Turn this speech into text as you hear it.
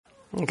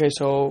Okay,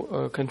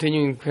 so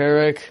continuing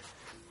Perek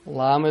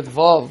Lamed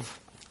Vav.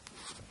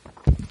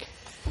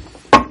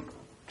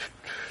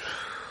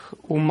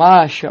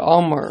 Uma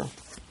she'amar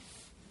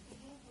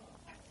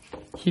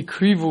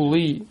hikrivu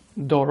li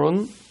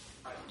doron.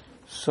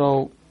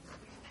 So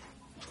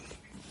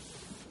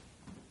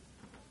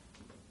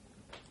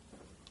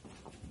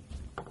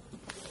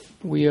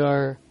we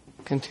are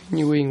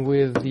continuing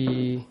with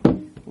the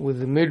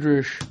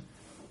midrash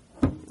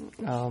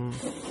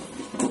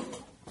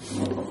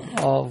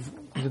of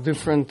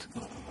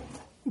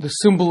the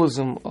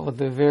symbolism of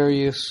the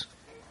various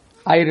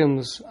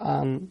items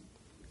on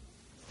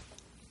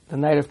the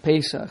night of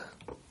Pesach.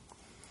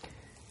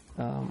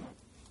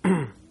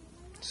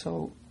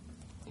 So,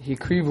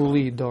 hikrivu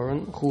li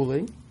doron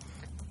chule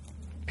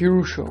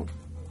pirusho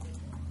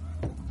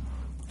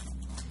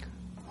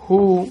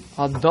hu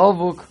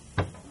hadavuk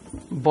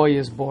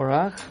boyes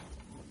borach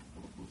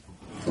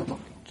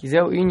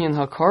kizeu inyan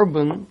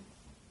hakarbon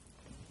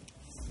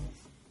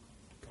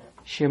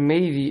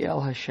shemevi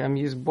el Hashem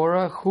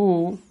yisborach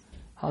hu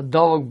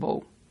hadavuk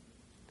bo.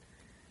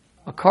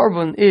 A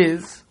carbon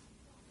is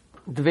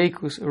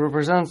dveikus,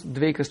 represents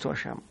dveikus to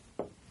Hashem,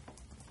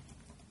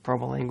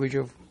 from a language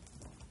of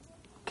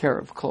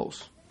kerev,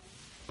 close.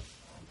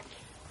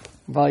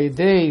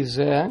 Vayidei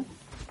zeh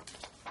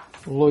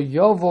lo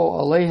yovo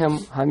aleihem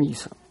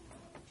hamisa,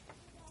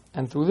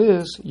 and through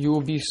this you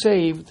will be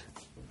saved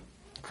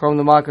from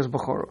the makas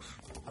bachoros.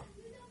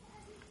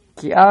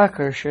 Ki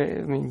akar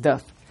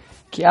death.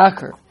 Ki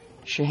akar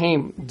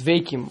shehem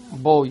dveikim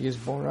bo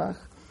yisborach,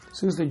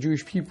 since the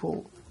Jewish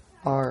people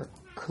are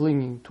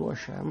clinging to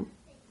Hashem.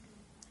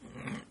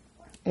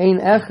 Ein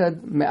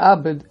echad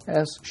me'abed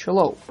es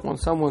shalo. When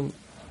someone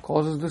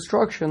causes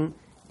destruction,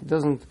 he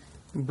doesn't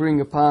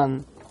bring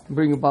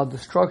about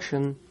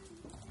destruction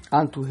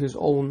onto his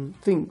own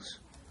things.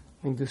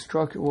 I mean,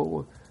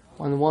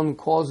 when one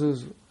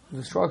causes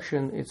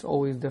destruction, it's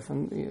always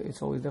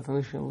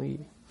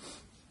definitionally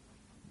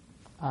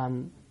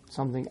on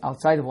something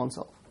outside of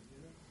oneself.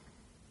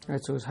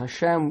 Right? So it's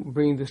Hashem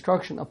bringing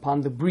destruction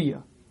upon the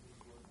bria,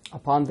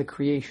 upon the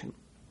creation.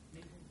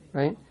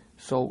 Right?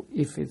 So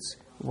if it's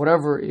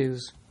whatever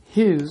is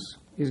his,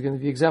 is going to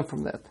be exempt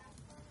from that.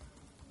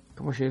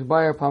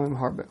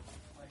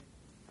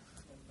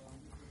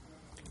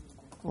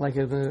 Like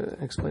it's been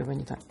explained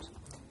many times.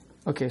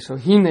 Okay, so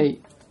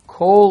hine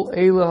kol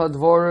eila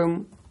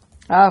hadvorim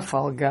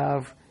afal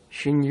gav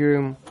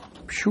shinyirim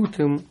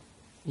pshutim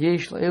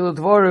yesh eila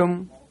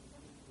dvorim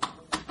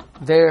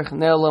derech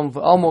nelam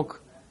v'amok.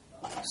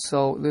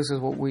 So this is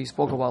what we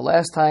spoke about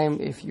last time.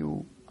 If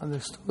you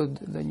understood,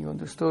 then you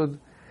understood.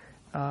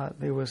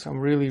 There were some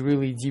really,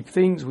 really deep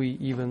things. We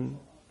even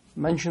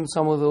mentioned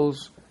some of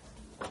those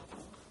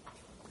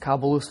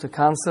Kabbalistic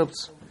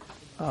concepts.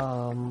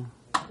 And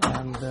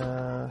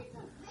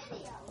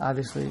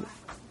obviously,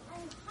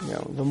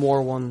 the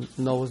more one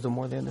knows, the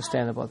more they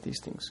understand about these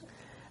things.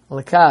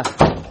 Lekach,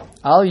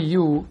 al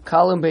yu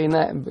kalim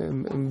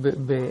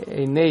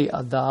be'enei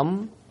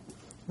adam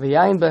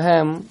v'yayin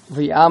behem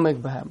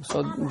v'yamek behem.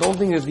 So don't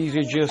think that these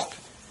are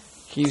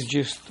he's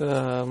just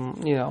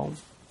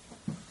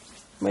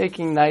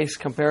making nice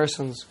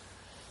comparisons,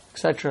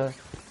 etc.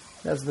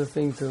 That's the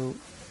thing to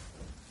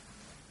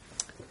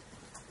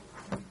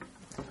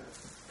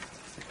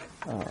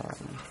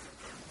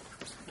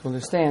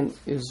understand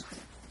is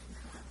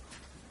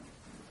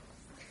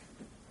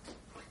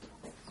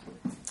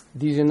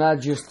these are not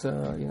just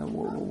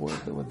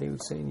what they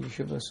would say in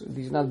yeshivas.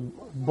 These are not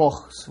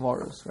boch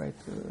svaras, right?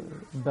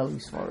 Belly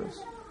svaras,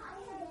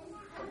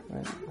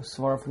 right? A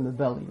svara from the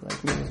belly,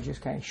 like it's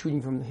just kind of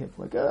shooting from the hip,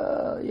 like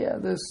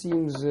this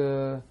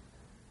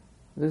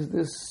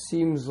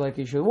seems like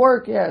it should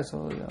work,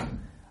 so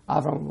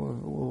Avram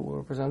will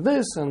represent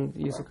this, and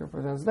Yitzchak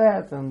represents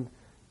that, and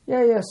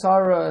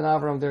Sarah and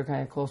Avram, they're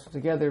kind of closer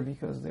together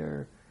because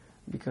there's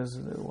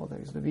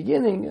the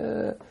beginning,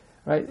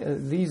 right?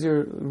 These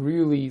are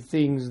really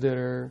things that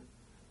are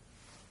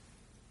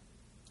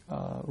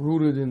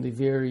rooted in the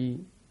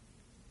very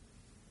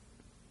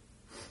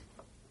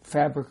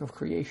fabric of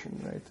creation,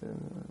 right?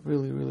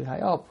 Really, really high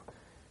up,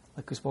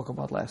 like we spoke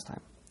about last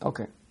time.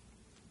 Okay.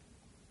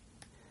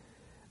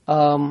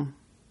 The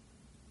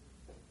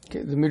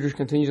Midrash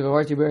continues.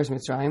 V'avarti be'eretz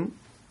Mitzrayim.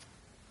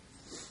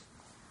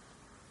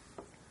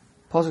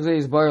 Pasuk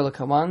is bar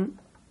lekaman.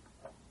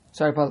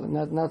 Sorry,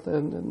 not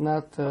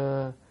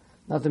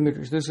the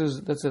Midrash. That's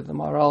it. The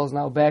Maharal is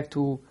now back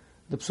to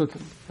the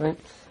Psukim, right?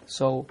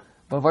 So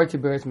v'avarti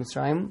be'eretz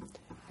Mitzrayim,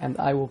 and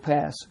I will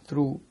pass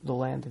through the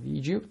land of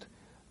Egypt.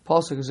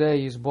 Pasuk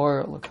is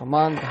bar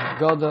lekaman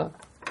b'Haggadah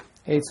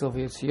Eitzel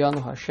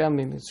v'Yitziyanu Hashem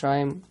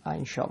miMitzrayim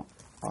Ein Sham.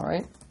 All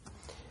right.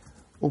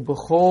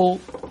 Ubechol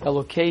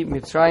Elokei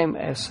Mitzrayim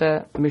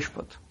Eseh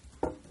Mishpat.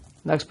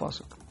 Next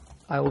pasuk.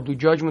 I will do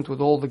judgment with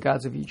all the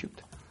gods of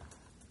Egypt.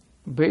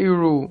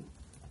 Beiru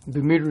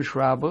b'Midrash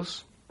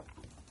Rabbos.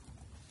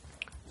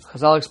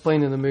 Chazal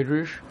explained in the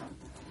Midrash.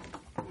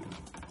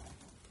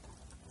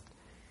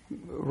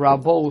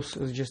 Rabos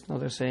is just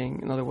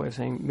another way of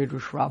saying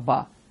Midrash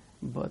Rabbah,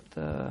 but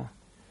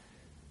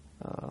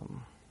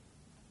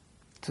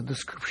It's a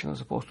description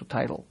as opposed to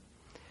title.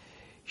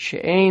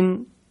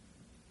 She'ein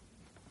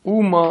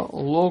uma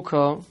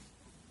loka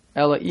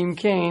ela im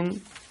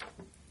kain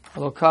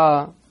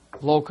loka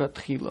loka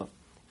tchila.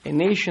 A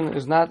nation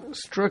is not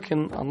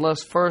stricken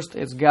unless first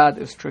its God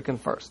is stricken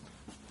first.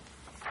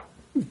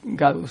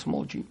 God with a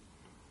small g.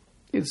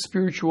 It's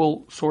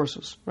spiritual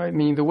sources, right?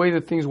 Meaning the way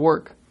that things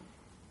work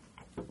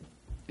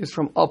is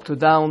from up to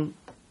down,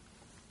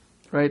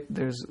 right?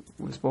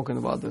 We've spoken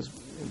about this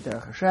in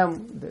Derech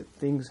Hashem, that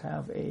things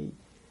have a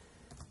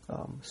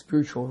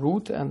spiritual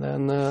root, and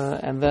then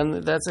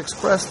that's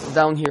expressed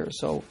down here.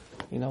 So,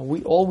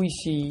 all we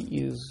see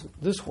is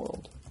this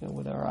world,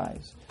 with our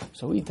eyes.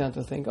 So we tend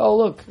to think, oh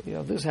look,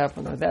 this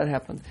happened or that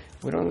happened.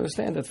 We don't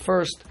understand that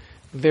first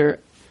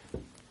there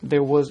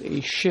was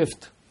a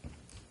shift.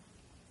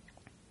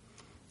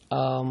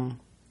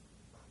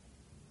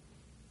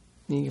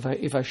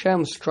 If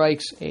Hashem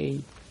strikes a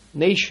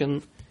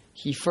nation,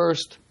 He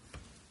first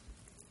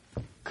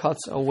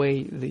cuts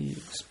away the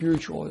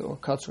spiritual, or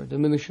cuts or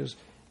diminishes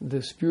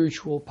the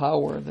spiritual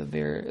power that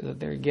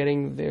they're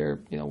getting their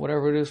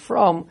whatever it is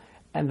from,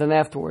 and then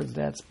afterwards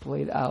that's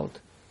played out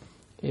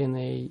in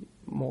a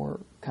more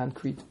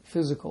concrete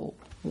physical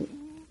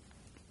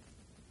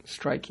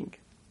striking.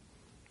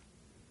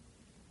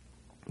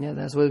 Yeah,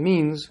 that's what it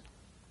means.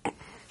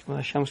 When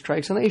Hashem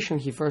strikes a nation,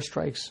 He first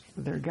strikes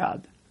their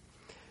God.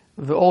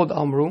 Ve'od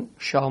amru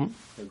sham.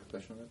 I have a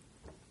question on that.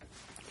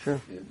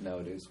 Sure.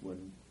 Nowadays,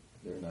 when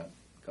they're not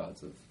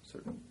gods of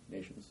certain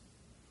nations,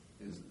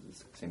 is the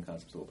same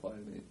concept still apply?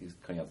 He's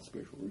cutting out the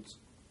spiritual roots.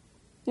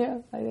 Yeah,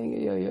 I think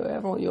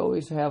you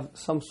always have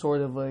some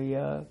sort of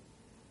a.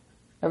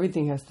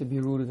 Everything has to be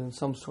rooted in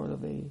some sort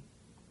of a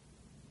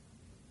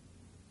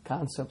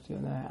concept,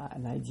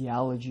 an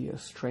ideology, a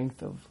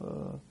strength of.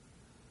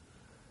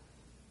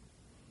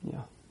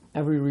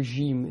 Every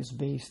regime is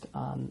based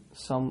on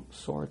some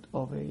sort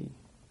of a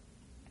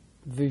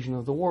vision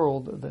of the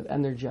world that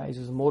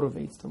energizes,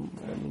 motivates them.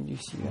 I mean, you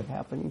see that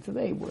happening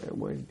today,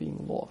 where it's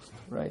being lost,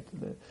 right?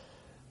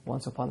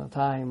 Once upon a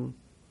time,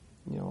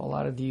 a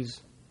lot of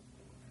these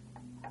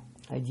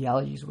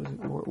ideologies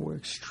were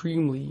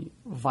extremely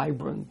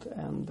vibrant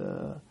and,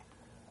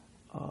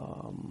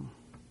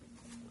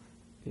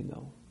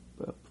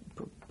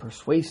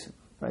 persuasive,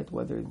 right?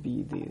 Whether it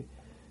be the,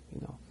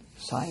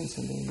 science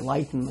and the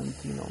Enlightenment,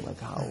 like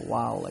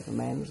how, like a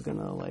man is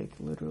gonna,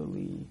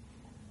 literally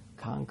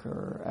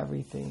conquer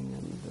everything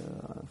and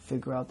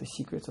figure out the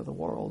secrets of the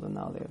world, and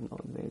now they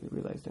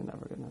realize they're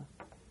never gonna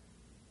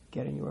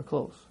get anywhere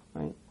close,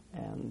 right?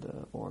 And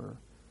or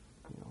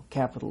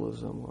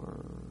capitalism,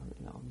 or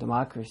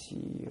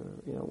democracy, or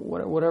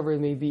whatever it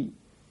may be.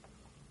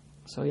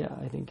 So yeah,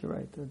 I think you're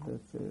right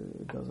that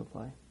it does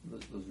apply.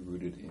 Those are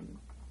rooted in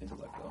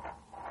intellect, though.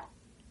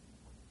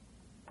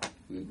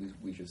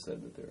 We just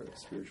said that there are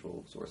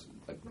spiritual sources,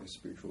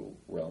 spiritual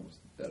realms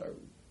that are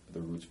the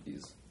roots for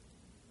these,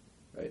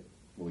 right?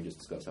 What we just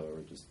discussed,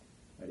 however, just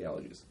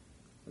ideologies.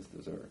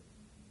 Those are.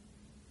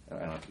 I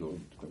don't have to go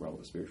into the realm of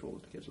the spiritual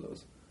to get to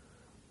those.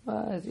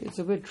 It's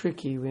a bit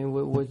tricky. I mean,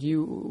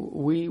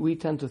 we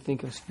tend to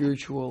think of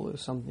spiritual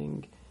as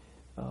something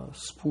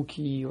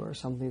spooky or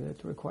something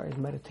that requires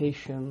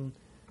meditation,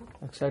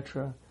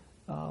 etc.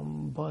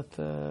 But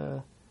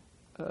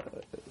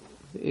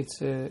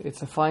it's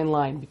a fine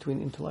line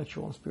between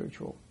intellectual and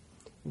spiritual.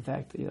 In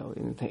fact,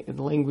 in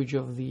the language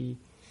of the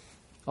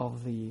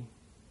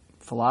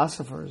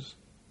philosophers,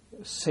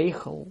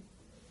 seichel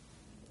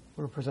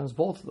represents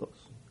both of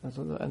those,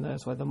 and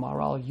that's why the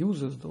Maharal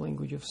uses the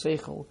language of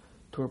seichel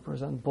to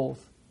represent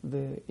both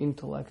the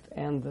intellect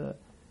and the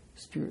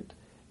spirit.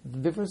 The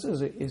difference is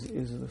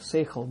the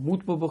seichel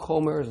mutba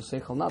b'chomer, or is the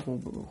seichel not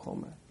mutba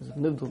b'chomer? Is it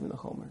nivdul min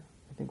chomer?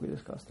 I think we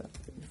discussed that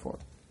before.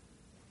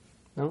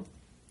 No?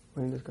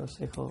 We didn't discuss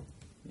seichel?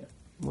 Yeah.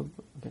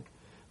 Mutba? Okay.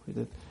 We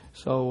did.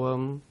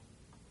 So,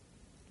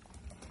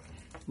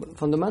 but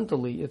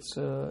fundamentally, it's,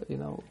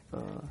 an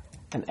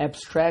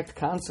abstract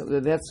concept.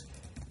 That's,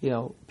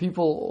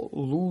 people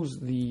lose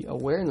the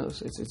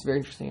awareness. It's very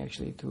interesting,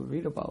 actually, to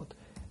read about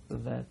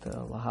that,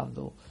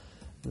 lahavdil,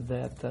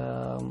 that,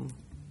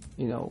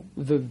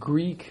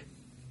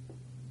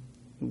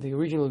 the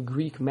original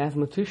Greek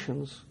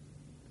mathematicians,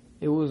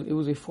 it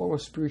was a form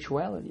of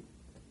spirituality.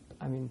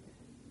 I mean,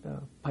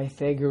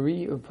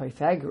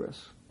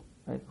 Pythagoras,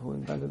 right, who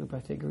invented the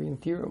Pythagorean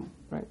theorem,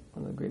 right,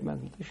 one of the great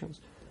mathematicians,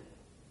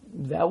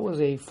 that was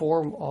a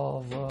form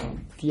of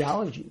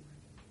theology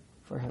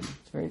for him.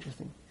 It's very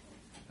interesting.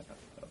 That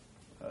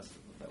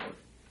work.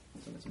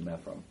 It's a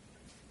math problem.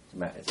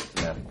 It's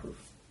a math proof.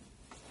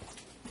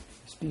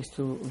 Speaks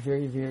to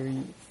very,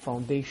 very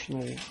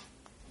foundational,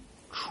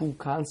 true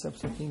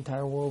concepts that the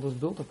entire world is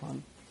built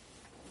upon.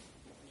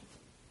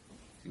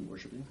 Is he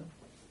worshiping them?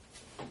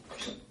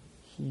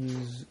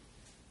 He's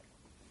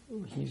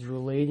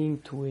relating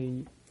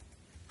to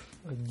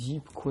a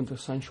deep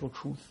quintessential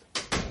truth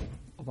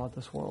about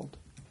this world.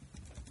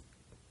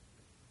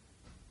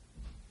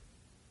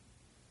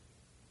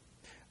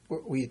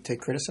 we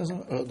take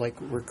criticism, like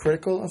we're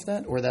critical of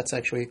that, or that's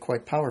actually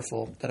quite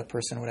powerful that a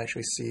person would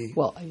actually see.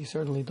 Well, you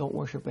certainly don't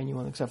worship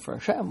anyone except for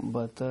Hashem,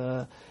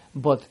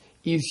 but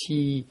is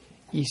he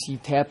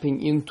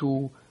tapping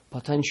into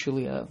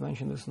potentially? I've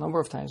mentioned this a number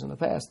of times in the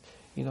past.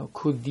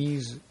 Could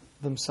these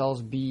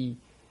themselves be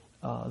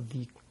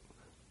the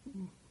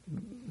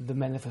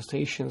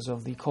manifestations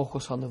of the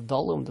Kochos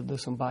HaNevdalim, the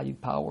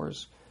disembodied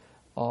powers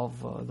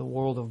of the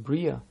world of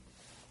Bria,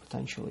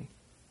 potentially,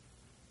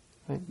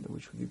 right?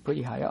 Which would be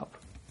pretty high up.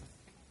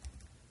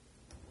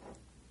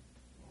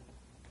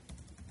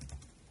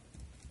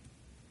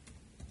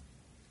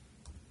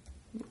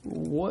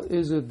 What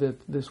is it that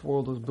this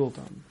world was built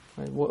on?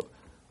 Right?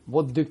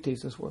 What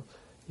dictates this world?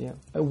 Yeah.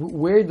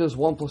 Where does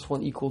 1 +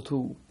 1 =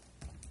 2?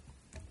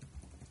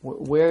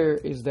 Where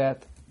is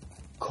that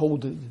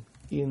coded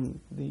in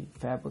the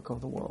fabric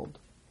of the world?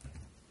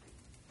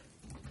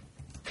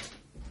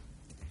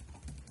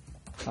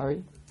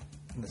 Sorry?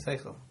 In the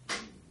Seichel.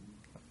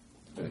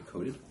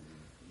 Coded?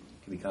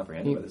 Can be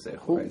comprehended by the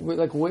Seichel, right?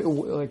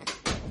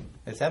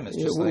 It's emes,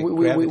 Yeah, just like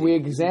gravity. we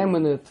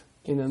examine it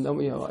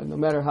no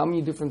matter how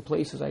many different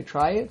places I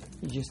try it,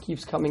 it just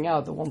keeps coming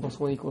out that 1 +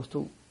 1 =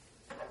 2.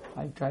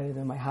 I tried it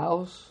in my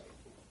house,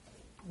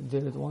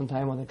 did it one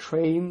time on a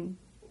train,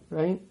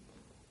 right?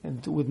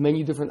 And with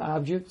many different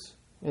objects,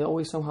 it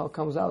always somehow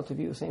comes out to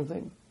be the same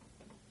thing.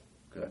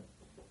 Okay.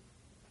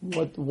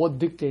 What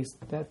dictates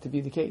that to be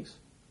the case?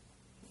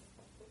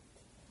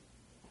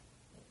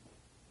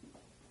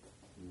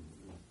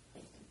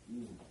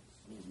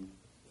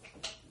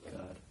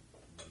 God.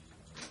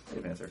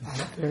 Good answer.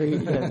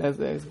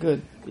 That's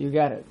good. You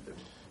got it.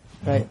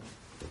 Right.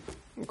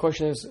 The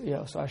question is,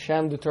 so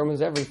Hashem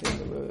determines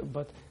everything,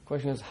 but the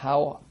question is,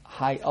 how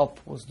high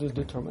up was this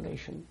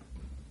determination?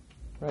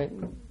 Right?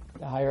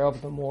 The higher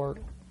up, the more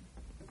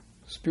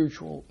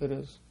spiritual it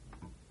is.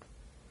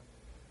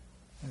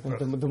 And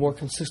the more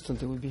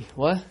consistent it would be.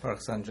 What?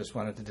 Baruch San just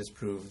wanted to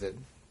disprove that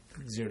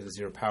 0 to the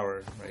 0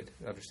 power, right?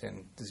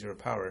 Understand the 0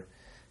 power.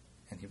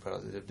 And he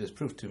brought this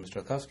proof to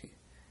Mr. Alkowski.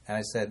 And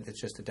I said,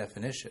 it's just a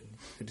definition. You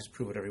could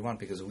disprove whatever you want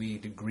because we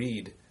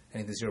agreed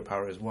any of the 0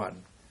 power is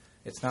 1.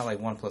 It's not like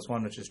 1 +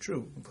 1, which is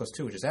true,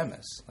 +2, which is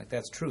emes. Like,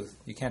 that's truth.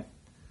 You can't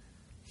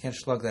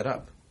slug that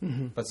up.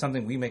 Mm-hmm. But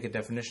something, we make a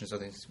definition, so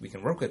we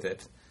can work with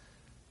it.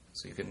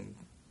 So you can,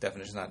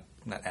 definition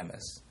not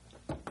emes.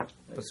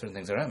 But certain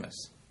things are emes.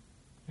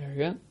 Very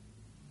good.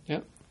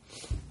 Yep.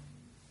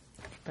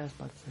 Pass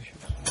back the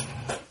issues.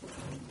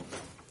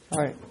 All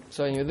right.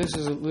 So this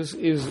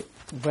is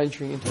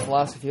venturing into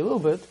philosophy a little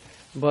bit,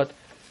 but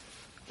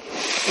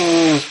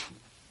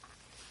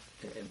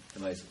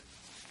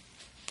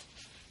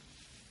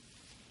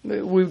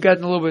we've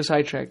gotten a little bit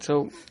sidetracked.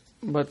 So,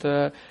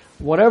 but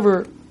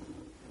whatever.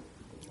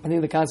 I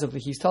think the concept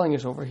that he's telling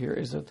us over here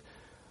is that,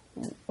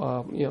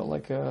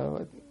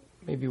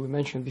 maybe we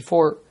mentioned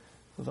before,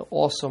 the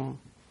awesome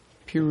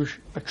Pirush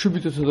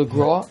attributed to the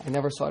Gra. I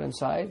never saw it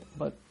inside,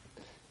 but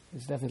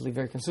it's definitely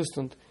very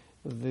consistent.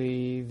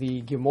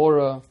 The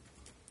Gemara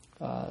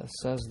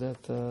says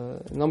that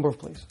a number of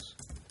places,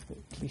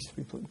 at least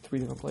three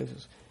different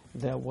places,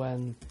 that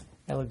when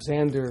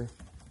Alexander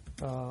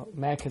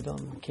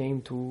Macedon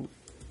came to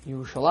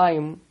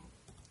Yerushalayim,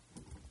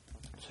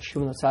 so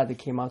Shimon HaTzadik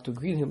came out to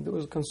greet him. There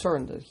was a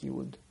concern that he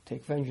would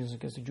take vengeance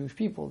against the Jewish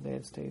people. They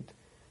had stayed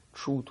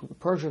true to the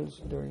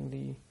Persians during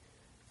the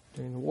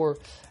war.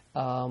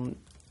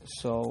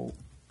 So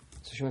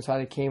Shimon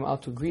HaTzadik came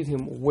out to greet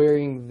him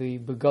wearing the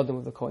begadim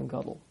of the Kohen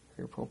Gadol,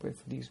 very appropriate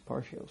for these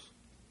parshios.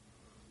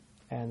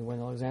 And when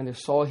Alexander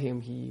saw him,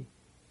 he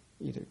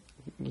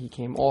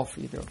came off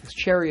either of his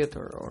chariot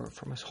or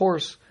from his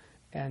horse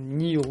and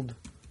kneeled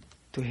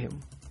to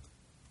him.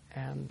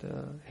 And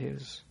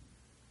his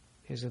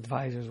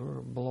advisors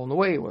were blown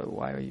away.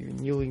 Why are you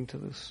kneeling to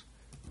this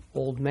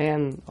old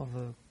man of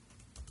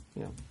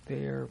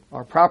they're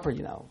our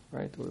property now,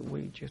 right?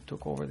 We just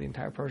took over the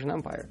entire Persian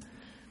Empire.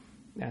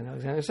 And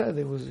Alexander said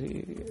it was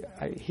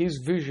his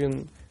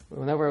vision.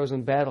 Whenever I was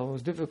in battle, it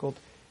was difficult.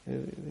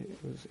 It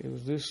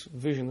was this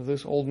vision of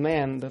this old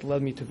man that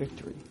led me to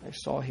victory. I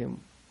saw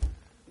him,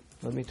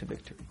 led me to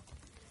victory.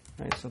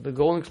 Right. So the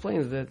Gaon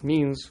explains that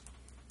means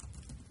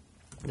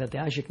that the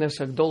Anshe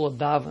Knesset Gdola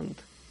davened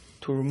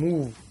to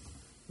remove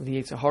the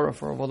Yetzer Hara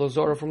for Avodah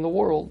Zarah from the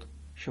world.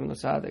 Shimon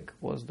HaTzadik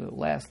was the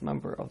last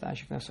member of the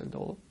Anshe Knesset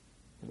Gdola,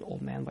 an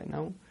old man by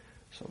now.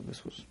 So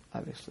this was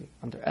obviously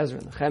under Ezra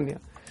and Nehemiah.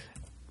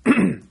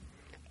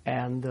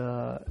 And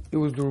it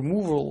was the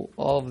removal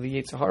of the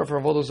Yetzer Hara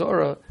for Avodah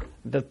Zarah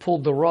that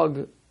pulled the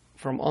rug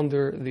from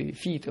under the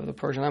feet of the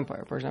Persian Empire.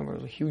 The Persian Empire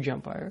was a huge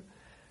empire.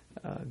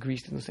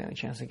 Greece didn't stand a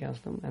chance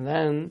against them. And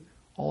then,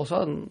 all of a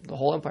sudden, the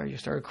whole empire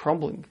just started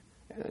crumbling.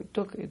 And it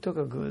took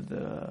a good...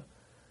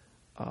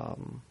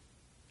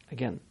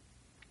 again,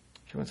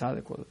 Shimon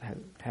HaTzadik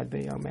had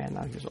been a young man,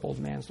 now he was an old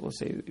man, so let's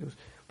say it was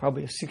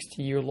probably a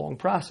 60-year-long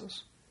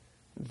process,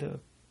 the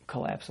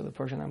collapse of the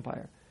Persian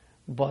Empire.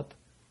 But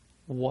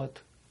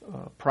what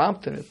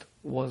prompted it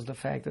was the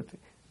fact that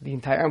the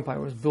entire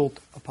empire was built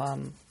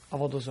upon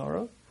Avodah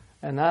Zarah,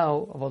 and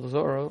now Avodah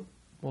Zarah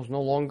was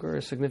no longer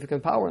a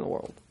significant power in the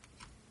world.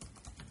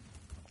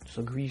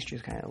 So Greece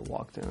just kind of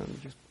walked in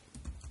and just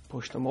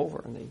pushed them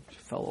over, and they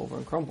just fell over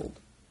and crumbled.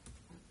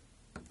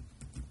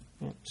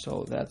 Yeah,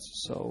 so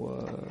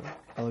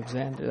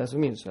Alexander, that's what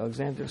it means.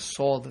 Alexander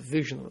saw the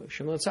vision of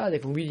Shimon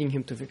HaTzadik leading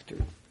him to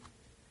victory.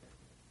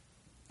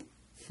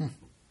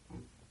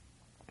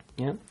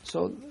 Yeah,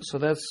 so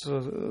that's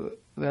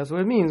what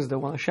it means, that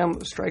when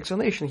Hashem strikes a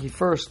nation, He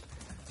first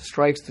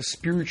strikes the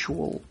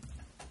spiritual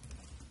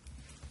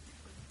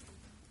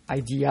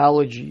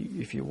ideology,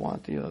 if you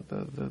want,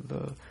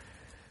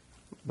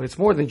 but it's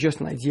more than just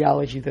an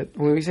ideology. That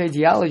when we say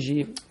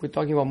ideology, we're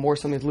talking about more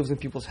something that lives in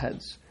people's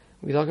heads.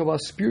 We talk about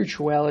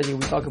spirituality,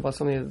 we talk about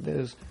something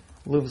that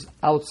lives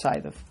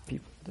outside of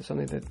people. That's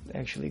something that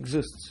actually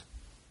exists.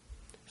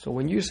 So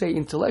when you say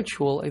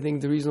intellectual, I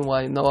think the reason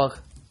why Noach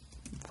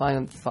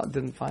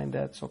didn't find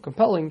that so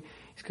compelling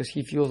is because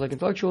he feels like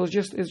intellectual is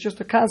just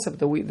a concept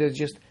that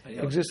just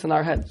exists in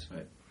our heads.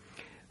 Right.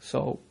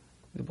 So,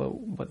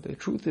 but the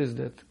truth is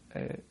that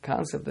a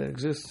concept that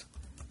exists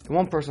in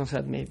one person's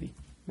head, maybe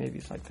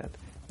it's like that.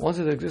 Once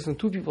it exists in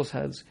two people's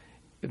heads,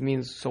 it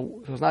means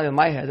so it's not in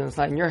my head and it's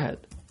not in your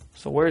head.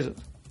 So where is it?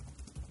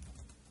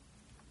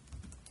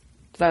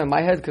 It's not in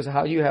my head because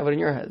how do you have it in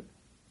your head?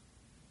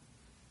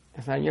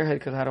 It's not in your head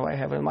because how do I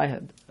have it in my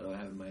head? How do I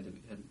have it in my head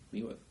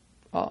me with?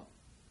 Oh,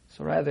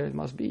 so rather it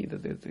must be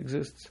that it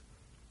exists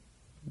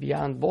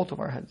beyond both of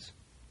our heads.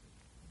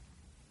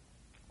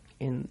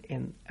 In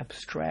an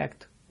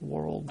abstract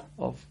world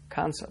of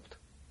concept,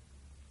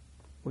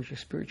 which is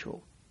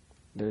spiritual.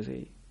 There's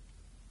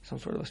some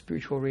sort of a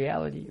spiritual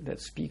reality that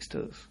speaks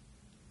to us.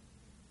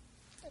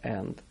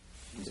 And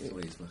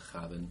Somebody's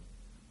mechaben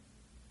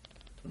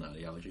to an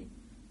ideology.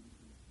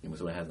 When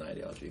someone has an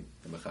ideology,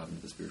 they're mechaben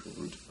to the spiritual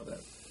root of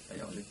that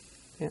ideology.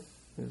 yeah,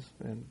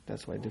 and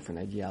that's why different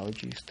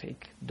ideologies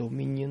take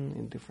dominion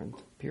in different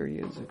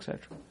periods, etc.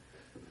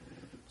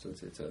 So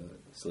it's a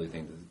silly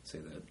thing to say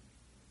that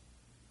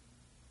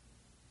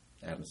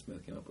Adam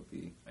Smith came up with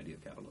the idea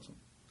of capitalism.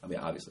 I mean,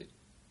 obviously,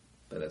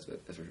 but that's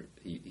for sure.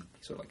 He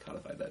sort of like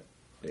codified that.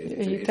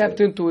 He tapped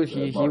into it.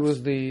 He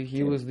was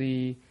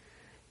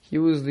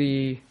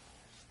the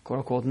quote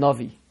unquote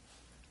Navi,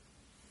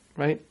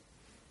 right?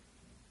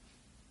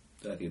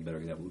 I think a better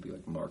example would be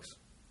like Marx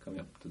coming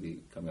out with the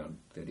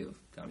idea of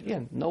communism. Yeah,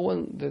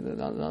 none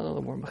of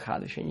them were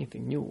machadish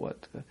anything new.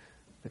 What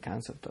the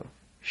concept of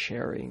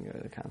sharing,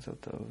 the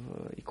concept of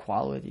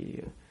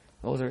equality.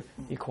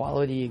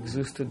 Equality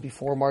existed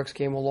before Marx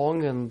came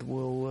along and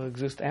will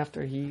exist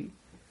after he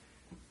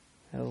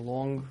has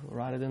long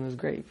rotted in his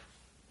grave.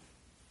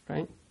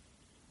 Right?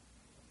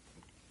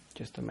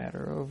 Just a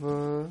matter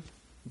of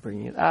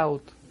bringing it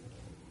out,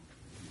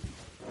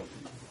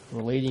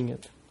 relating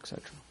it,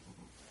 etc.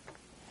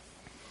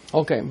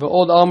 Okay,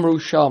 Ve'od Amru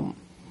Sham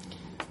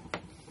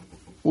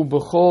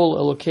Ubechol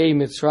Elokei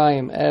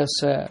Mitzrayim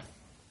Eseh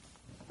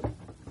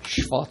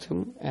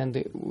Shvatim, and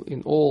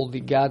in all the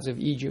gods of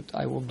Egypt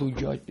I will do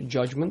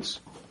judgments.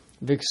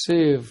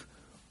 Viksiv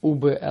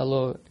Ube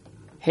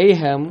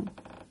Eloheihem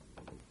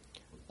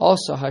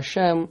Asa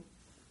Hashem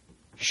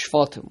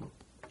Shvatim,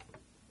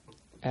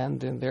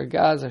 and in their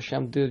gods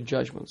Hashem did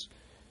judgments.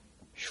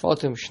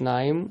 Shvatim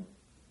Shnaim,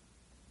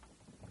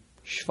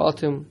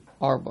 Shvatim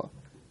Arba.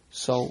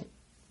 So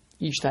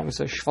each time it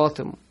says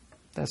Shvatim,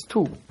 that's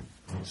 2.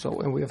 So,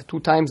 and we have 2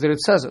 times that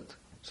it says it.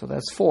 So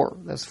that's 4.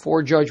 That's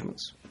 4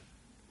 judgments.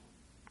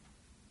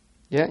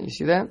 Yeah, you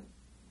see that?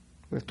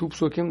 We have 2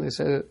 psukim, they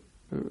say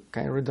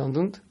kind of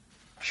redundant.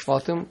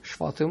 Shvatim,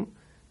 Shvatim.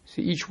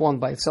 See, each one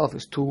by itself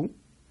is 2.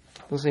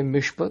 It doesn't say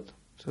Mishpat, it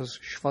says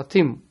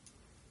Shvatim.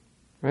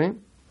 Right?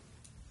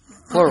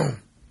 Plural.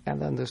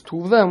 And then there's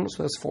 2 of them,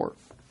 so that's 4.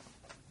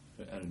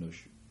 I don't know.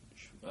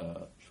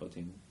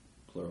 Shvatim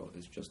plural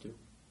is just 2.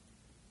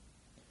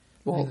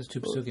 I think there's 2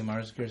 psukim.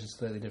 Ours is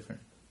slightly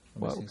different.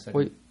 What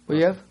do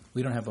you have?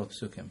 We don't have both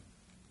psukim.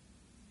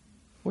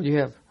 What do you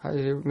have? How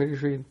did you make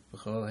it read?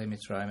 V'chol hei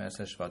Mitzrayim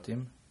eseh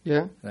Shvatim.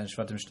 Yeah? And then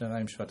Shvatim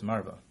Shnaim, Shvatim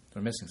Arba.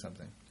 They're missing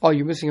something. Oh,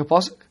 you're missing a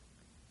pasuk?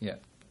 Yeah.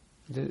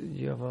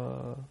 You have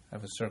a... I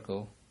have a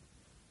circle.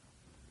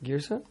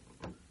 Girsa?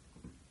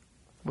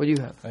 What do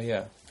you have? Oh,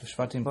 yeah.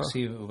 Shvatim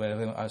Ksiv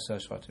Ube'elohim Aseh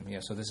Shvatim. Yeah,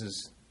 so this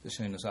is the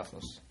Sheni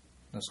Nusachlos.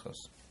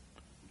 Nuschos.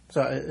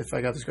 So if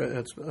I got this correct,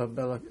 it's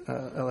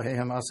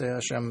Eloheihem Aseh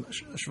Hashem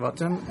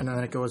Shvatim, and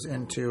then it goes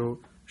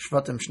into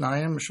Shvatim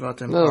Shnayim,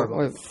 Shvatim Arba. No,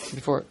 wait,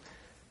 before.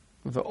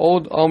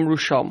 Ve'od Amru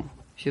Sham.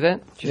 See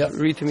that? Just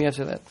read to me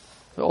after that.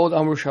 Ve'od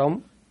Amru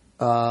Sham.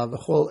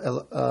 V'chol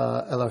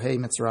Elohei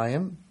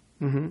Mitzrayim.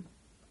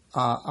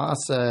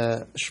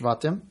 Aseh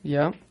Shvatim.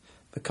 Yeah.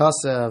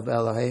 V'kasev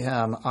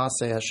Eloheihem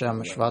Aseh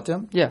Hashem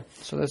Shvatim. Yeah,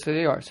 so that's what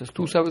they are. So it's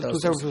 2 separate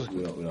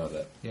We don't have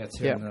that. Yeah, it's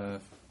here Yeah. in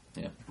the...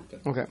 Yeah.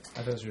 Okay.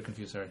 I thought you were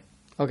confused, sorry.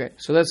 Okay,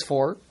 so that's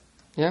 4.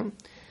 Yeah?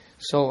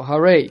 So,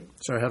 Hare.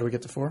 Sorry, how do we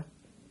get to 4?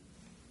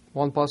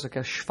 One pasuk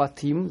has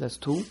Shvatim, that's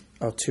 2.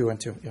 Oh, 2 and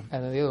 2, yeah.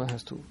 And then the other one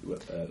has 2. So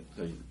just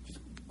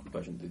a quick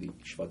question. The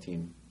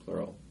Shvatim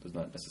plural does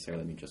not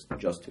necessarily mean just 2.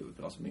 It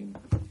could also mean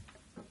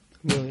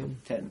million.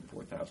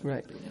 4,000.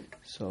 Right.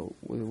 So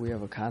we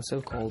have a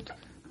concept called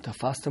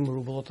tafasta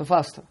merubah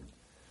tafasta,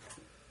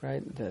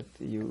 right? That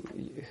you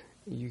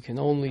can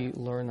only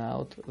learn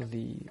out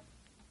the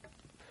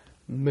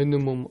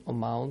minimum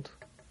amount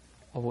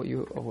of what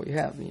you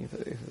have. I mean,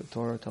 if the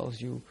Torah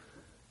tells you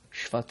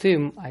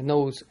shvatim, I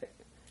know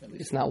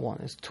it's not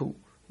one, it's two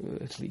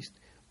at least,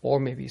 or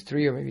maybe it's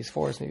three, or maybe it's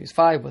four, or maybe it's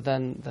five. But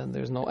then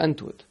there's no end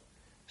to it.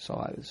 So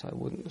I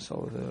wouldn't.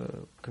 So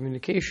the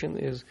communication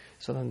is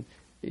so then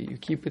you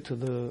keep it to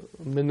the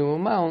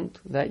minimum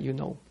amount that you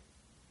know,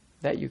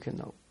 that you can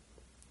know.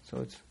 So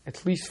it's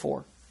at least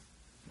four.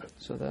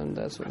 So then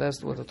that's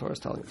what the Torah is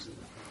telling us.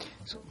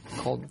 So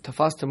called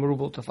tafasta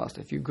merubah tafasta.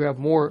 If you grab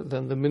more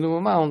than the minimum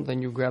amount, then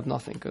you grab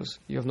nothing because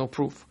you have no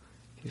proof.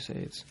 If you say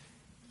it's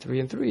 3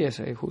 and 3, I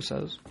say who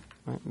says?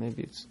 Right?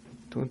 Maybe it's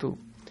 2 and 2.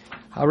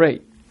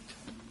 Hooray!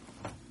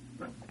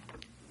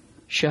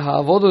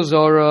 Shehavodah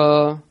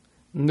zara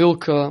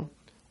nilka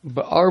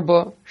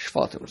be'arba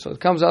shvatim. So it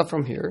comes out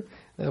from here.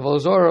 The avodah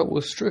zara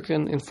was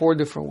stricken in 4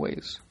 different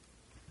ways.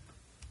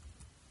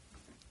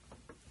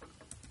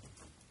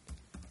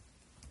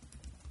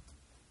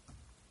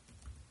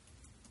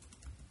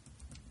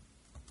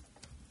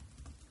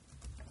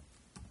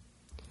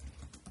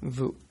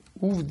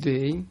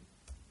 V'uvdei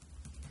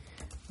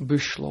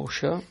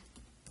b'shlosha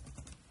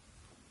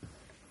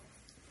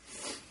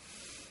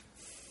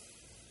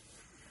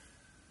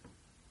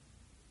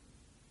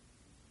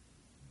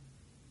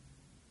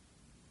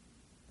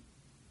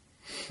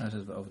That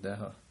is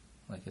Avdeha,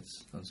 like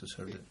it's to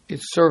serve it.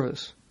 It's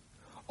service.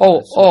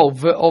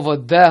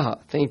 V'ovdeha.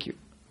 Thank you.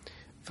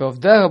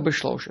 V'ovdeha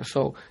b'shlosha.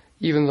 So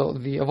even though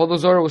the avodah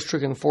zarah was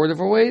stricken in 4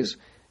 different ways,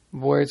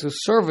 whereas the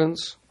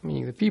servants,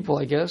 meaning the people,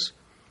 I guess,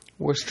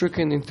 were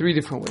stricken in 3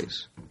 different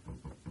ways.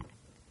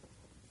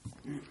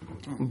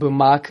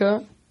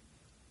 B'maka,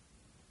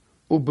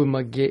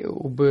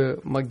 ub'magefa,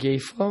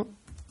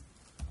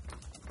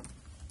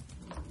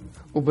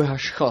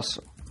 ub'hashchasa.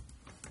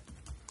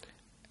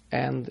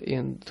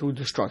 And through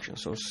destruction.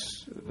 So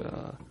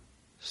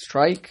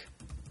strike,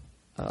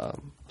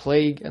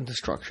 plague, and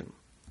destruction.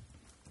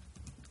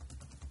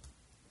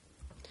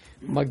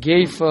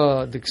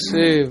 Magefa,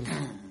 diksiv,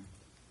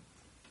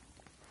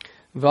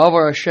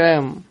 v'avar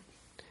Hashem,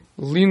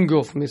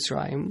 Lingof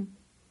Mitzrayim.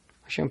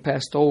 Hashem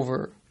passed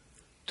over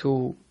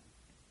to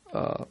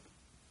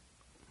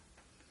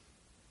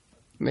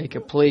make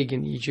a plague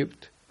in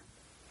Egypt.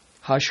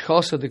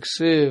 Hashchasa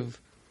diksiv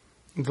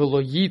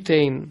v'lo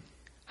yitein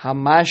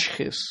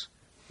hamashchis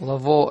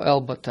lavo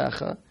el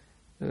batecha.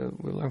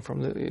 We learn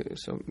from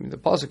the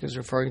pasuk is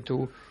referring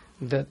to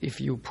that if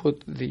you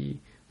put the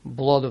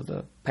blood of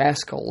the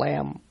Paschal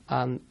lamb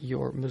on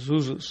your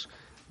mezuzahs,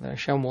 then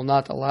Hashem will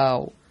not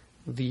allow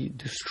the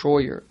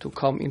destroyer to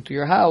come into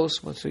your house.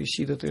 But so you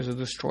see that there's a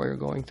destroyer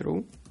going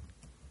through.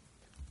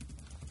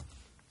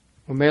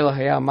 So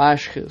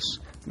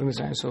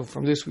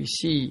from this we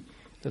see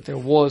that there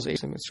was a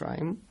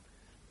Mitzrayim.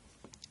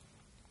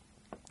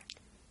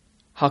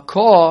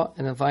 Hakah,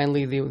 and then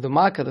finally the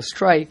Makkah, the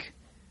strike,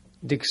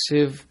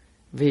 Diksiv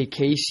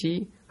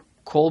Veikesi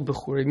Kol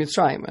Bechurei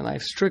Mitzrayim, and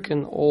I've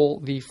stricken all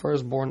the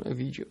firstborn of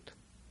Egypt.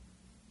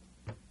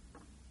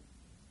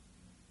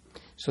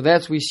 So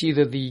that's we see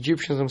that the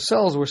Egyptians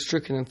themselves were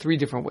stricken in 3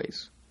 different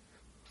ways.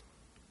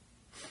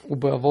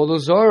 Ube'avodah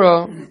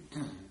zara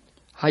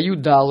hayu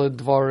daled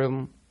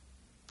dvarim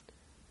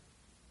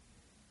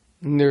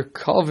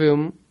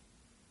nirkavim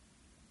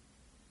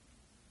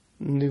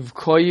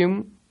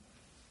nivkoyim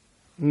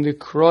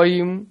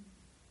nikroyim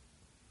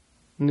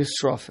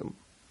nisrafim.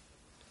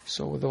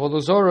 So with the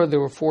avodah zara there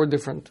were 4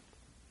 different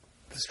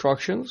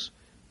destructions,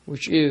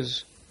 which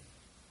is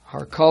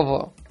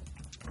harkava,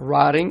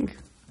 rotting,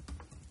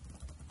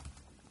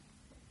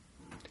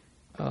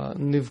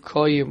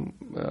 nivkoyim,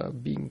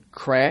 being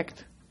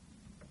cracked,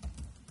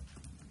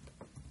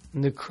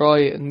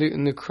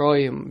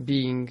 nikroyim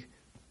being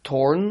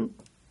torn,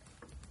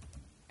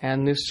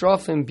 and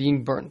nisrafim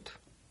being burnt.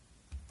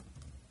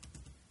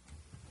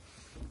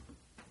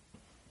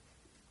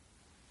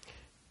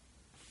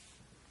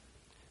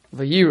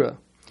 Vayira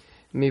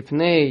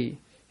mipnei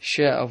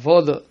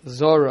she'avodah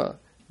zara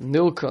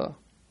nilka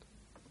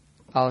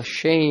al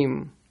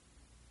shem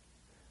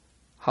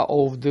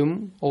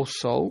ha'ovdim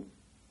also.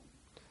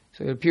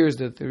 So it appears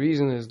that the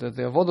reason is that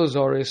the avodah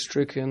zara is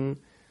stricken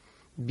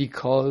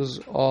because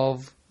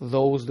of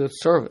those that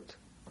serve it.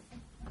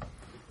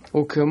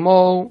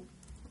 Ukemo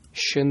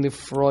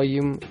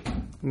shenifroim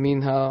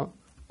minha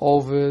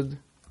oved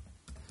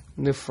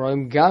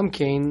nifroim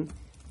gamkein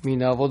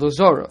mina avodah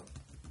zara.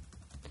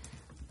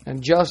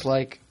 And just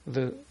like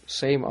the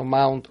same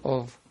amount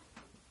of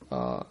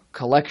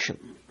collection,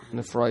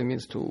 nifroim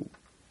means to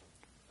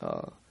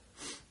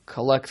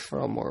collect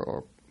from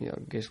or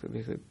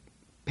basically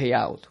pay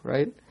out,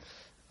 right?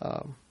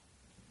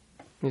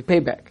 Pay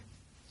back.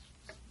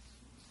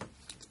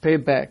 It's pay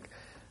back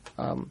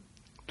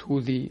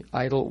to the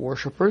idol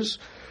worshippers.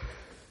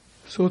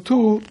 So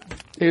too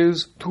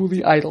is to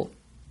the idol.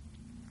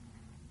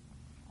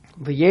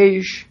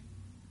 V'yesh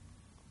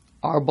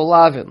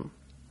arbalavin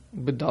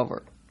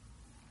bedavar.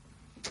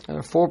 There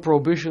are 4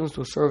 prohibitions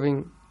to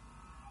serving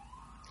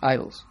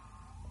idols.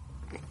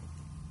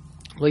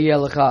 Lo yeh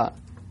lecha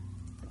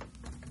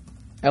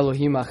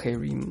Elohim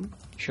acherim,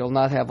 shall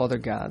not have other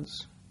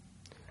gods.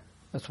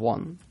 That's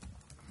 1.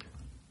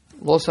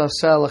 Lo saseh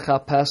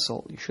lecha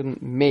pesel, you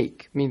shouldn't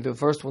make. I mean, the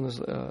first one is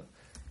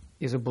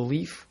a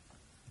belief,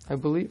 I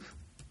believe.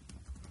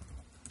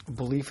 A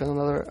belief in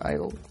another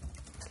idol,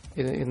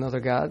 in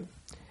another god.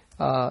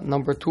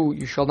 Number 2,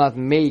 you shall not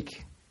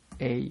make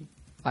a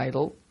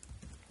idol,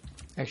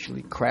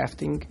 actually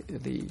crafting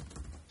the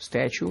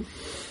statue.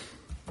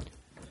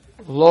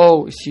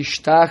 Lo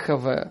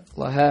sishtachave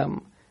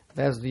lahem,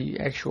 that's the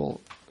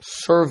actual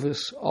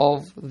service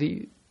of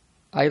the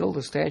idol,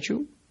 the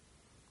statue.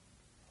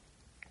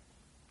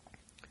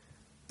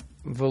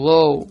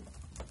 Velo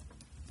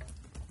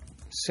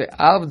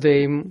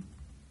se'avdeim,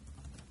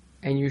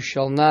 and you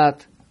shall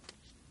not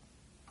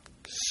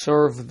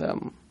serve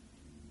them.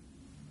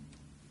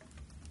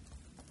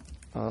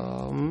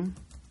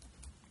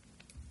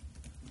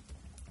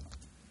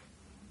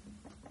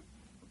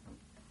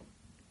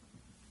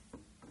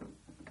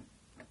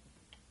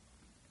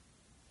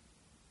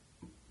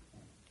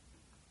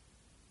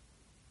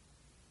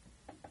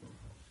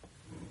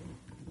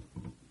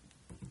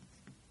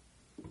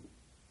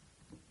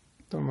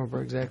 Don't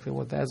remember exactly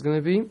what that's going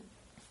to be.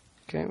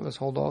 Okay, let's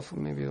hold off.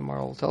 Maybe the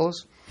Maral will tell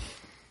us.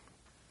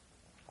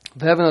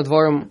 V'heven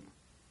advarim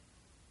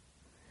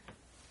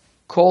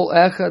kol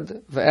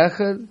echad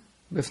ve'echad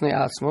b'fnei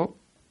atzmo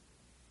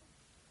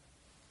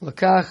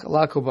lekach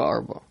laku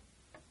ba'arba.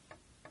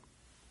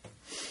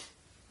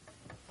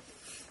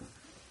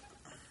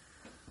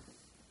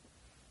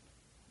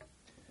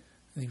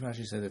 I think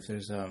Rashi said if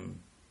there's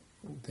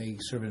they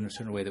serve it in a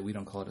certain way that we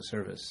don't call it a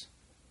service,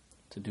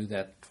 to do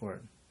that for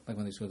it. Like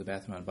when they serve the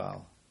bathroom on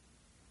Baal.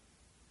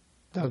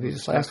 That would be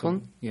this last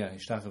one? Yeah,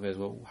 Ishtachave is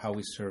how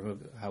we serve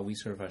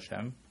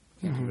Hashem.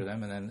 Can't do for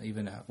them, and then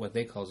even what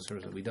they call the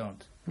service that we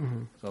don't.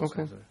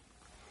 Okay. I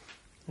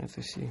have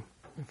to see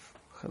if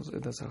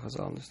that's how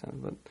Chazal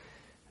understands, but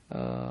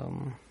I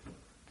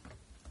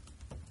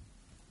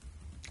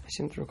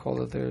seem to recall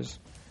that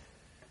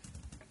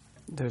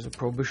there's a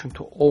prohibition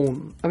to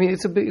own. I mean,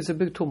 it's a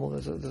big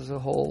tumult. There's a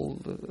whole.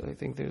 I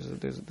think there's a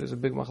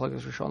big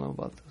machlokes Rishonim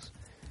about this.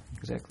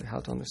 Exactly how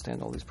to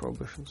understand all these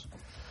prohibitions.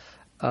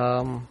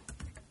 I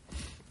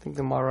think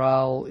the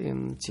Maral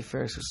in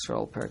Tiferes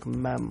Yisrael, Perek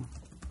Mem,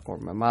 or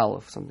Mem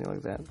Aleph, something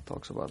like that,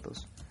 talks about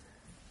this.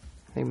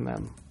 I think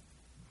Mem.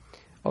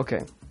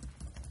 Okay.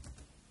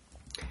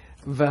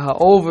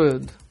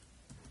 V'ha'oved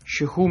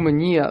shehu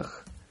meniach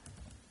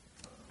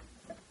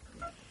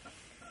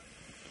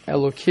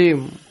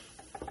Elokim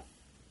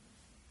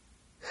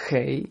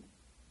chai,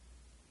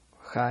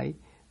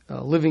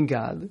 living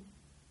God,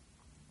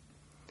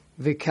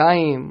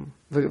 V'kayim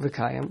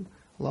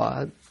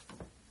la'ad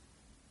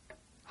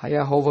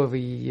haya hova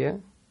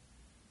v'yiyeh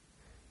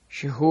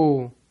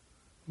shehu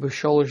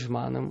b'sholosh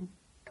zmanim.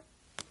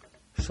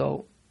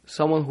 So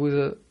someone who is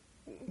a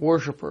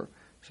worshipper,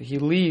 so he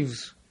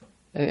leaves,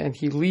 and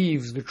he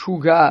leaves the true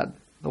God,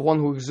 the one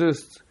who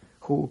exists,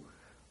 who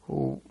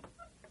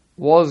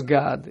was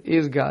God,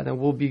 is God, and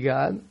will be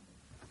God.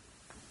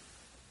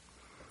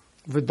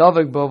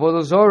 V'davek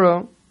b'avodah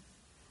zorah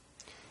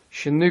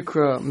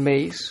shenikra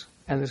meis,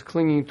 and is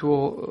clinging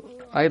to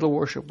idol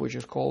worship, which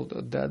is called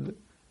a dead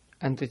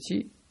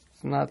entity.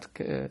 It's not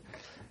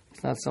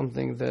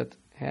something that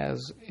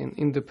has an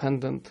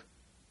independent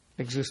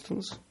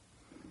existence.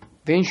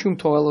 V'enshum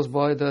toelas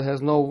by, that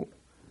has no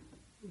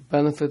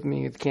benefit,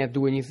 meaning it can't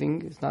do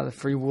anything. It's not a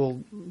free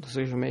will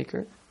decision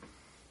maker.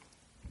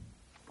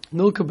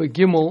 Nilka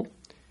begimel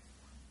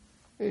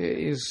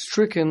is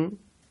stricken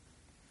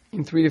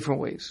in 3 different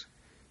ways.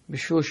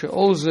 Bishul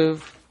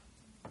she'ozev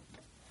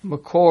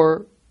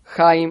makor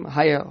Chaim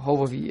Haya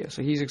Hovaviyah.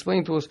 So he's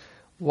explaining to us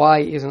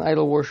why is an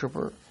idol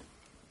worshipper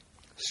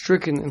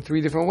stricken in 3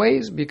 different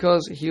ways,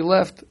 because he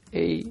left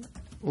a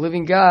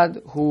living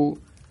God who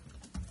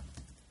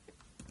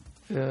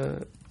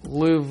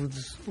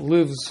lives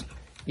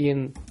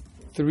in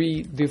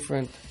 3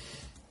 different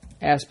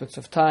aspects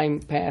of time: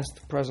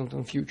 past, present,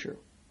 and future.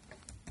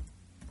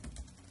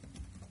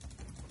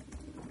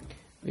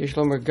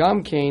 Yishlomer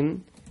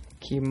Gamkein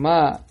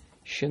Kima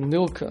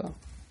Shenilka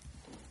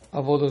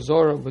Avodah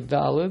Zorah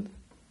b'dalid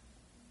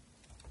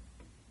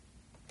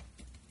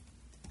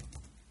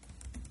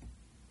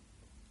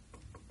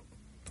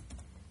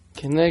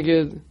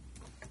keneged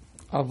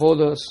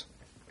avodas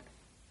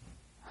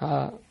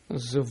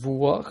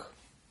ha-zevuach.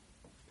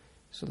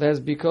 So that's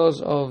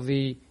because of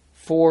the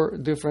 4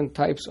 different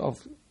types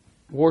of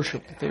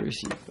worship that they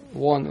receive.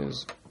 1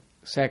 is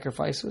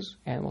sacrifices,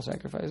 animal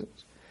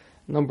sacrifices.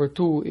 Number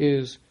 2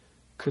 is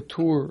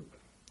ketur,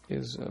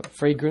 is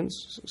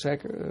fragrance,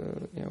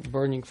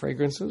 burning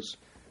fragrances.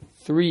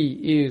 3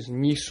 is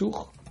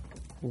nisuch,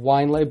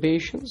 wine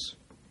libations.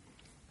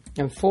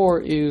 And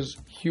 4 is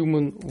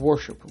human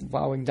worship,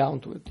 bowing down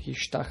to it,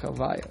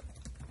 hishtachavaya.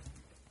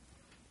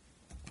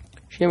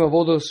 Shem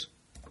avodos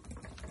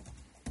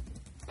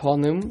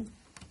panim,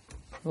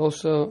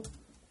 also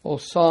or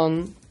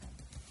son,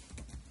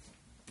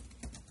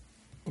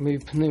 or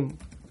maybe pnim.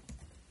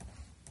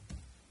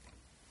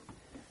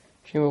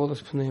 Shem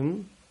avodas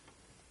pnim.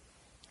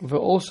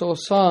 Ve'oso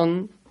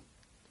son,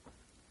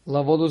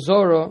 lavodah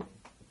zara,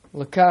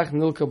 lekach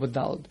nilka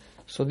b'dalad.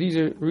 So these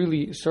are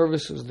really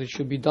services that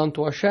should be done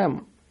to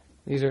Hashem.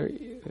 These are,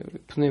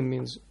 pnim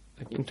means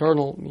like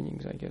internal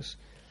meanings, I guess.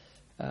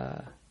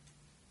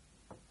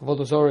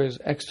 Avodah zara is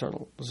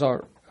external,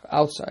 zar,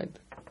 outside,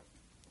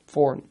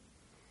 foreign,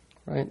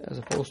 right? As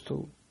opposed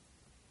to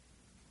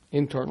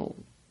internal,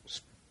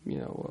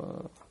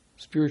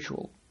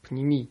 spiritual,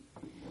 pnimi.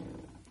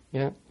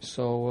 Yeah.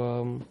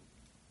 So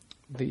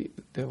the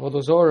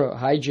Avodah Zorah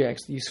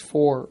hijacks these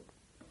four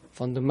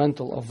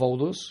fundamental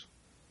avodas,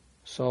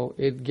 so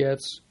it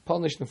gets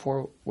punished in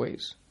four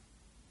ways.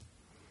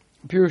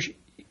 Pirush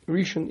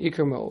Rishon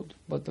Iker Meod,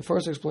 but the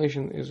first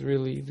explanation is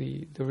really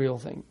the real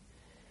thing.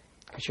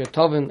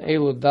 Shetavin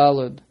Elu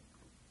Dalad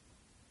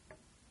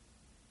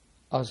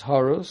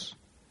Azharus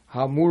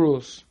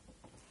Hamurus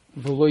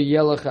V'lo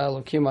Yelach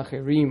Elokim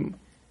Acherim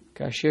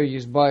Kasher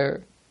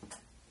Yizbayer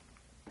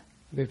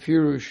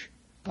Bepirush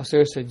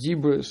Aser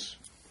Sadibrus.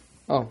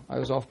 Oh, I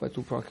was off by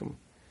 2 prakim.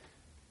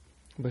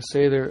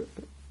 Beseder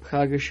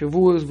Chag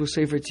Shavuos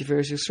B'Sefer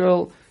Tiferes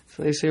Yisrael.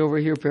 So they say over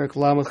here Perak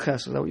Lamed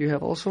Ches. Is that what you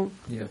have also?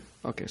 Yeah.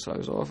 Okay, so I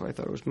was off. I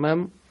thought it was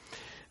Mem.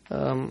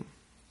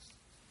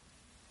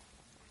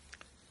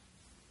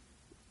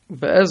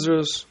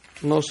 Be'ezras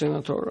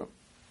Nosin Torah.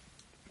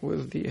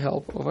 With the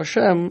help of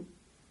Hashem,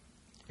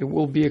 it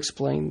will be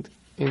explained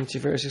in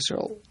Tiferes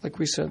Yisrael. Like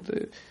we said,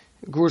 the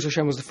Gurus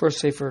Hashem was the first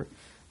sefer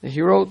that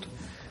he wrote,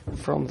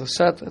 from the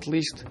set at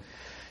least.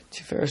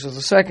 Tiferes is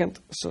the second,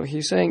 so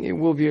he's saying it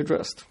will be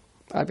addressed.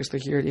 Obviously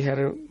here he had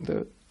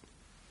the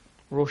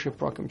Rosh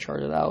Prakim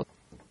charted out,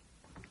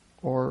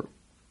 or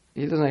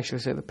he doesn't actually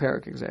say the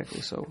parak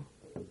exactly, so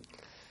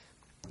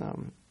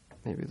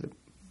maybe the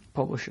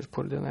publishers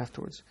put it in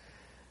afterwards.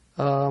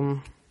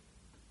 Let's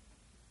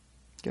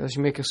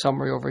make a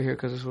summary over here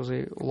because this was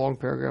a long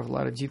paragraph, a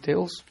lot of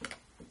details.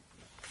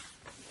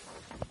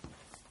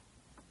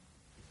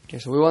 Okay,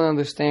 so we want to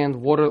understand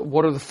what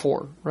are the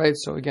four, right?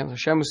 So again,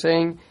 Hashem is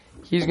saying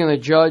He's going to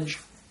judge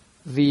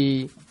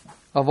the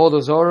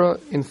Avodah Zorah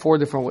in 4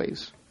 different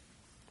ways,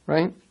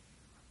 right?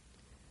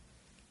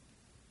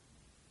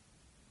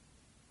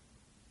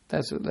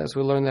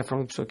 We learned that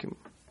from the Psukim.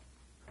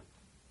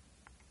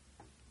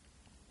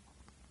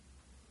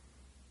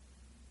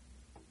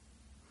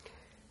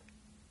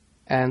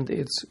 And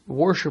its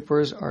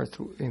worshippers are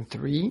in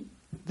 3.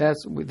 That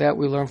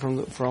we learn from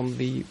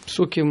the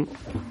Psukim.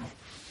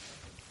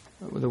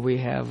 That we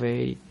have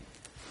a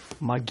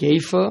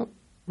Magefa,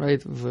 right?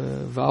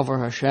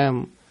 V'avar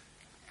Hashem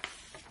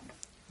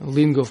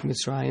Lingof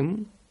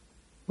Mitzrayim.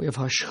 We have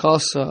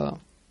Hashchasa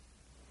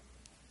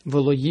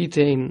V'lo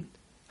Yitein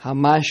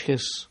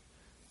Hamashkes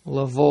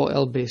Lavo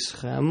El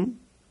Beischem.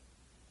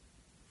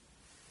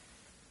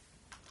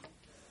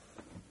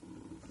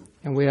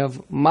 And we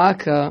have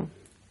Maka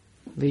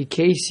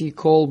V'kesi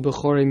Kol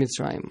Bechorei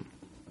Mitzrayim.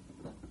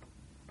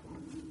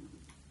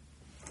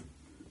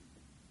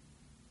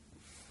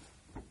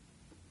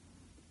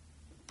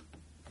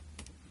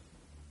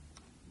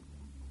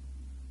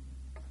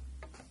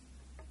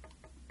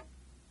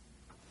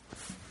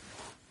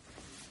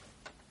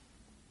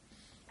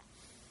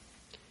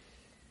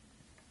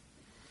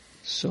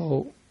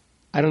 So,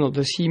 I don't know,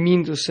 does he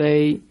mean to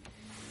say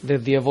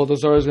that the Avodah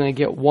Zarah is going to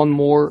get one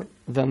more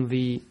than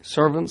the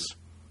servants?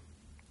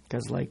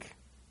 Because,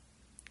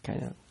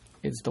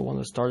 it's the one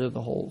that started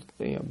the whole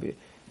thing.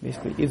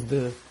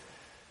 Basically,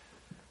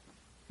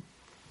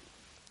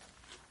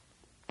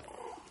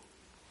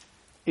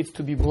 it's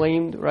to be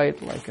blamed,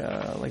 right?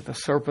 Like the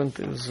serpent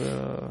is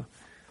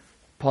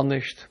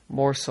punished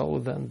more so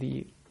than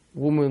the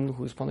woman,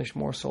 who is punished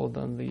more so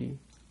than the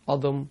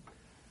Adam,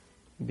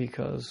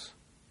 because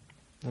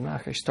the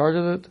Nachash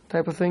started it,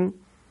 type of thing.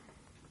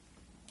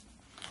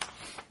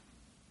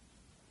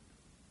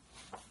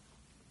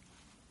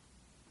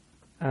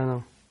 I don't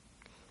know.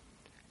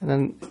 And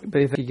then,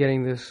 but if you're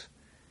getting this,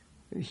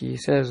 he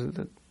says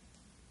that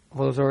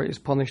Avodah Zarah is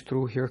punished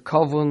through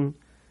Hirkavun,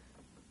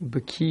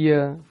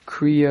 Bekiya,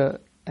 Kriya,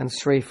 and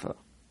Sreifa.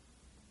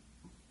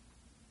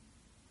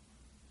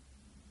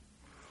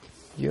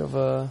 You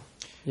have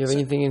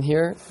anything in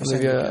here?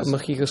 Maybe a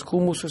Mechikas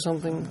Kumus or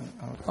something?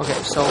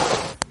 Okay, so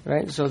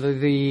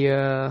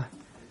the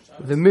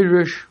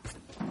Midrash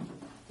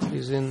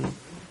is in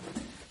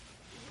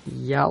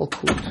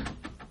Yalkut.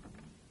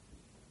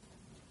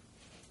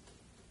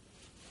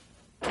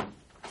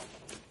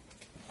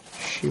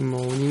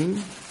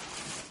 Shimoni.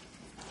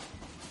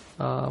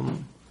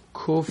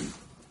 Kuf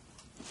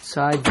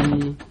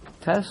Tzadi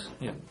Tes.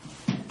 Yeah.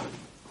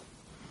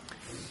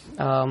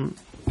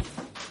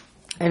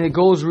 And it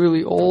goes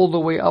really all the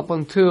way up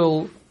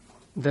until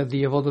that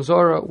the Avodah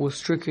Zarah was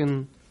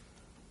stricken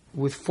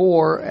with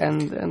 4,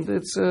 and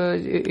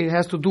it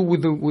has to do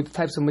with the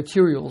types of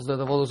materials that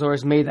Avodah Zarah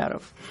is made out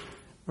of,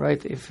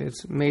 right? If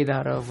it's made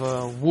out of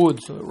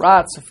wood, so it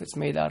rots. If it's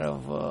made out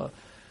of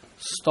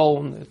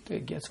stone,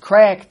 it gets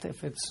cracked.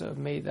 If it's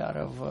made out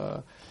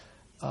of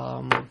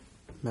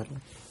Metal.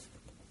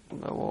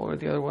 what were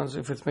the other ones?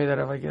 If it's made out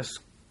of, I guess,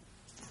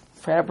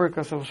 fabric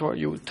of some sort,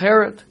 you would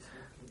tear it.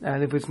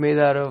 And if it's made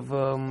out of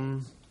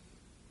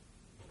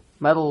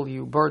metal,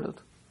 you burn it.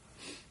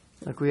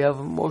 Like we have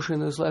Moshe in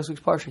this last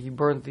week's parsha, he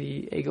burned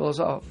the Egel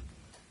Azav.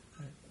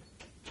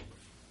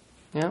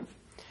 Yeah?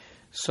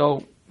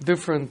 So,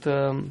 different...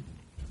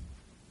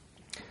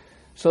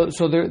 So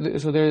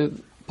they're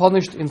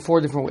punished in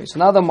 4 different ways. So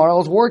now the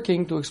Maharal is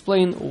working to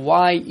explain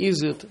why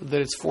is it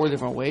that it's 4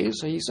 different ways.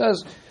 So he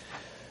says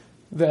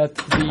that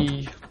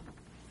the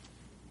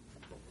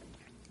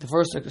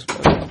first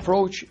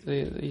approach,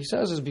 he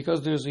says, is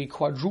because there's a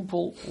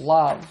quadruple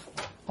lav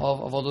of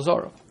Avodah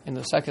Zarah. In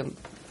the second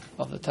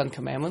of the 10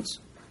 Commandments,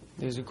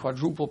 there's a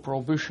quadruple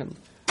prohibition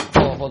of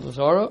Avodah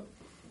Zarah,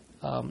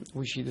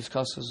 which he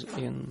discusses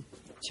in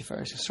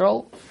Tiferes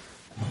Yisrael.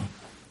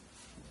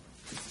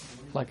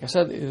 Like I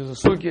said, it is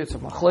a sugya, it's a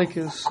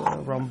machlekes,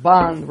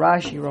 Ramban,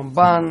 Rashi,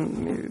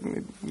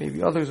 Ramban,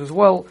 maybe others as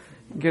well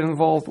get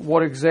involved.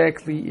 What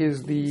exactly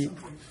is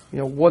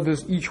what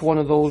does each one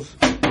of those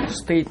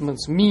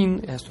statements mean?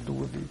 It has to do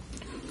with the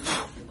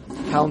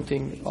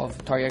counting of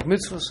Taryag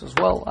mitzvahs as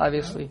well,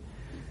 obviously.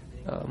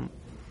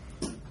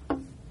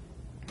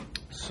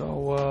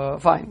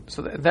 Fine.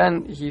 So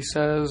then he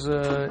says...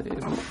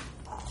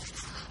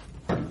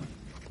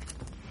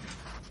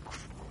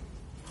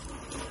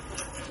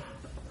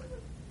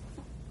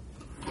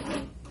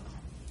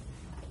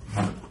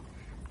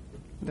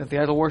 that the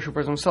idol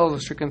worshippers themselves are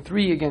stricken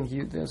 3. Again,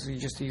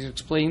 he's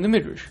explaining the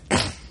Midrash.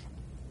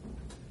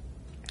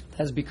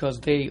 That's because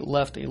they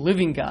left a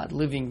living God,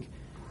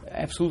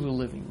 absolutely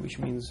living, which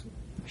means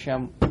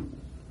Hashem,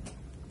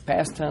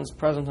 past tense,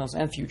 present tense,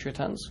 and future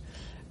tense.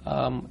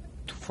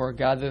 For a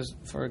God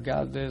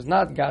that is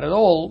not God at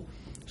all,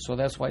 so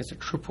that's why it's a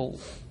triple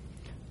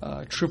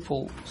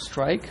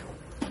strike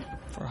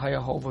for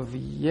Hayahova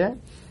V'yeh.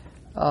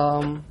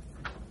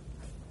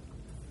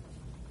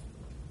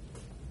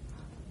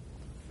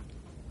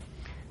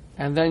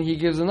 And then he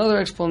gives another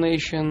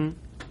explanation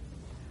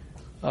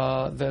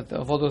that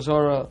Avodah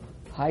Zarah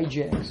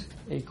hijacks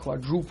a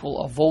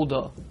quadruple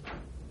avoda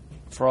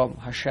from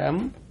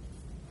Hashem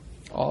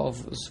of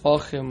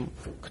Zvachim,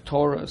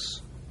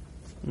 Ktoras,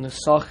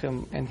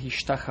 Nesachim, and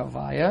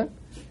Hishtachavaya,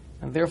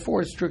 and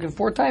therefore it's stricken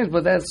 4 times.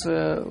 But that's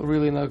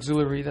really an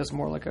auxiliary. That's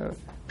more like a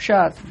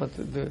pshat. But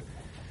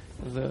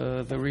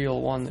the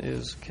real one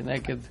is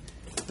connected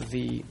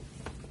the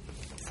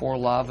 4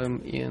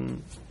 lavim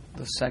in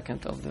the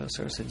second of the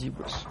Aseret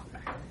Dibros.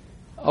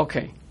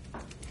 Okay.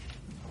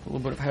 A little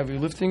bit of heavy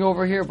lifting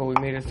over here, but we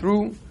made it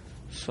through.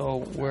 So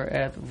we're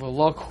at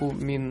V'lokhu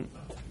min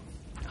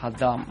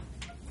Hadam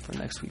for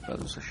next week,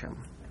 B'ezras Hashem.